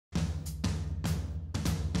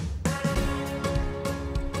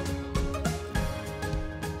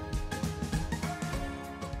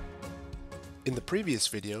In the previous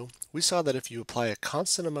video, we saw that if you apply a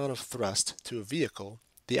constant amount of thrust to a vehicle,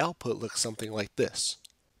 the output looks something like this.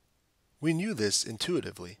 We knew this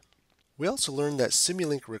intuitively. We also learned that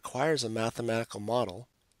Simulink requires a mathematical model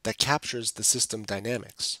that captures the system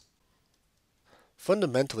dynamics.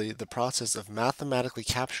 Fundamentally, the process of mathematically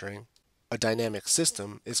capturing a dynamic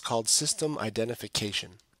system is called system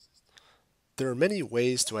identification. There are many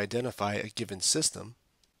ways to identify a given system,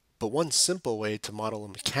 but one simple way to model a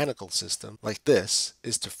mechanical system like this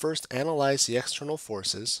is to first analyze the external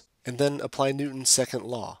forces and then apply Newton's second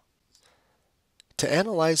law. To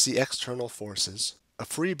analyze the external forces, a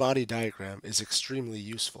free body diagram is extremely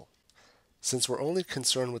useful. Since we're only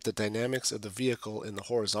concerned with the dynamics of the vehicle in the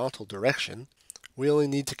horizontal direction, we only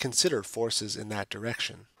need to consider forces in that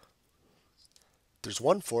direction. There's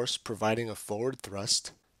one force providing a forward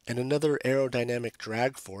thrust and another aerodynamic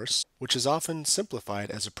drag force, which is often simplified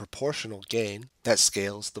as a proportional gain that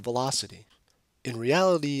scales the velocity. In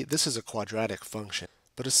reality, this is a quadratic function,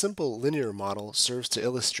 but a simple linear model serves to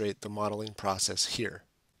illustrate the modeling process here.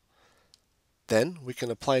 Then we can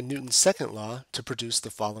apply Newton's second law to produce the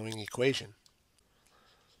following equation.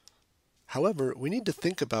 However, we need to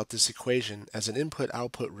think about this equation as an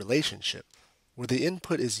input-output relationship, where the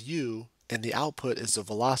input is u and the output is the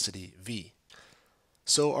velocity v.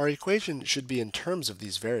 So our equation should be in terms of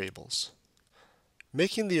these variables.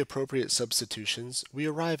 Making the appropriate substitutions, we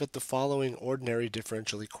arrive at the following ordinary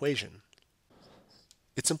differential equation.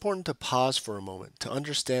 It's important to pause for a moment to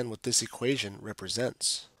understand what this equation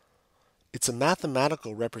represents. It's a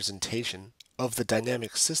mathematical representation of the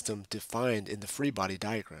dynamic system defined in the free body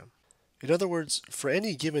diagram. In other words, for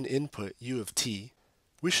any given input u of t,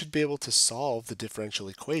 we should be able to solve the differential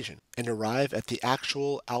equation and arrive at the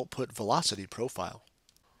actual output velocity profile.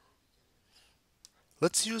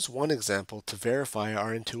 Let's use one example to verify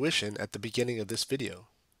our intuition at the beginning of this video.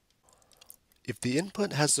 If the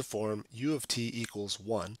input has the form u of t equals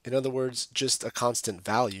 1, in other words, just a constant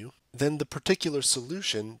value, then the particular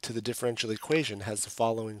solution to the differential equation has the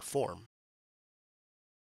following form.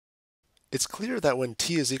 It's clear that when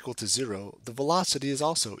t is equal to 0, the velocity is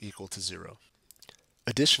also equal to 0.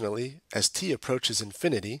 Additionally, as t approaches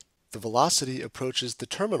infinity, the velocity approaches the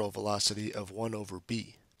terminal velocity of 1 over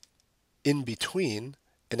b. In between,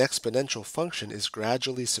 an exponential function is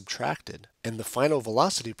gradually subtracted, and the final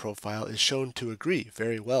velocity profile is shown to agree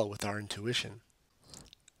very well with our intuition.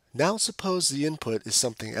 Now suppose the input is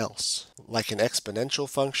something else, like an exponential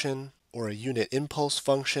function, or a unit impulse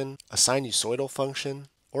function, a sinusoidal function,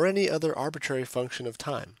 or any other arbitrary function of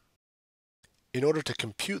time. In order to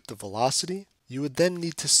compute the velocity, you would then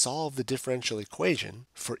need to solve the differential equation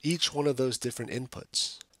for each one of those different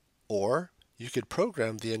inputs. Or you could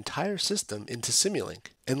program the entire system into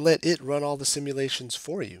Simulink and let it run all the simulations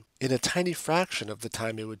for you in a tiny fraction of the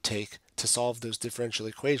time it would take to solve those differential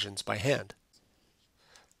equations by hand.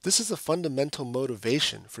 This is a fundamental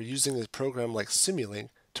motivation for using a program like Simulink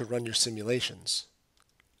to run your simulations.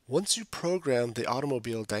 Once you program the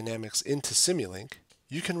automobile dynamics into Simulink,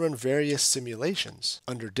 you can run various simulations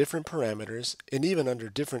under different parameters and even under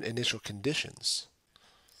different initial conditions.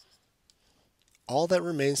 All that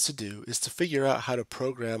remains to do is to figure out how to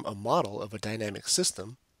program a model of a dynamic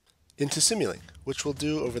system into Simulink, which we'll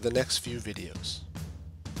do over the next few videos.